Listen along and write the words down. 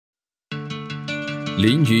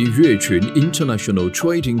Linyi Yuequn International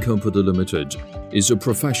Trading Company Limited is a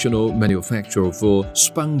professional manufacturer for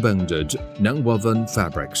spun-bonded, non-woven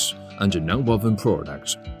fabrics and non-woven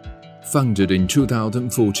products. Founded in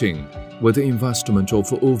 2014 with an investment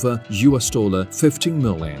of over $15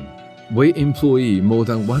 million, we employ more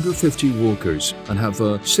than 150 workers and have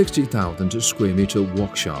a 60,000 square meter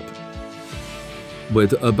workshop.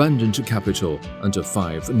 With abundant capital and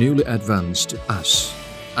 5 newly advanced SS,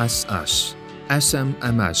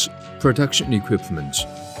 SMMS production equipment,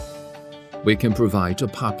 we can provide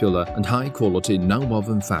popular and high-quality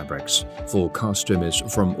non-woven fabrics for customers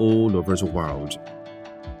from all over the world.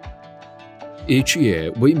 Each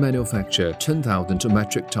year, we manufacture 10,000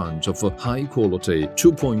 metric tons of high-quality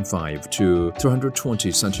 2.5 to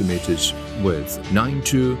 320 centimeters width, 9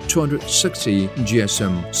 to 260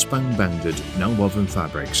 GSM spun-bonded non-woven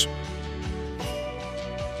fabrics.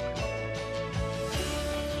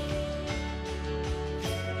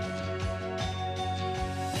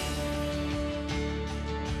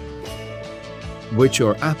 Which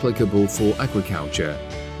are applicable for agriculture,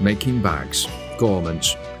 making bags,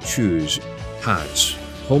 garments, shoes, hats,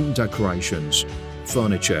 home decorations,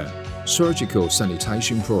 furniture, surgical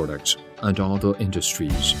sanitation products, and other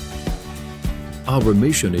industries. Our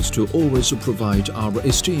mission is to always provide our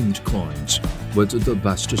esteemed clients with the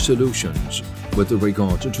best solutions with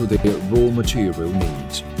regard to their raw material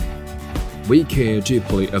needs. We care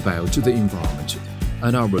deeply about the environment,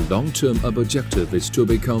 and our long-term objective is to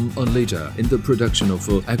become a leader in the production of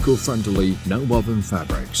eco-friendly non-woven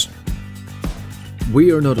fabrics.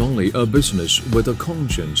 We are not only a business with a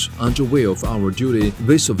conscience and aware of our duty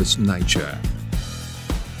vis-a-vis nature.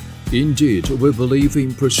 Indeed, we believe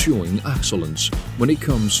in pursuing excellence when it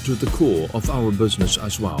comes to the core of our business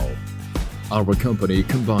as well. Our company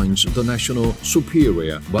combines the national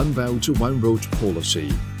Supplier One Belt One Road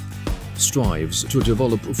policy, strives to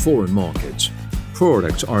develop foreign markets.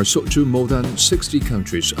 Products are sold to more than 60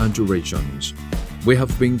 countries and regions. We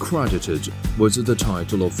have been credited with the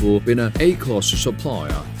title of being an A-class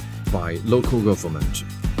supplier by local government.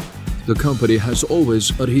 The company has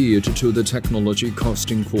always adhered to the technology,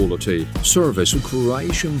 costing, quality, service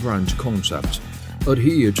creation brand concept,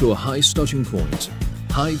 adhere to a high starting point,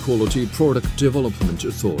 high-quality product development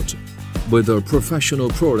thought, with a professional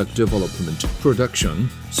product development, production,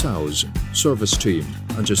 sales, service team,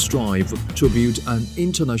 and strive to build an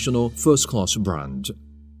international first-class brand.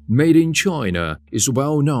 Made in China is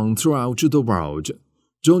well known throughout the world.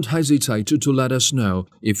 Don't hesitate to let us know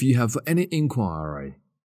if you have any inquiry.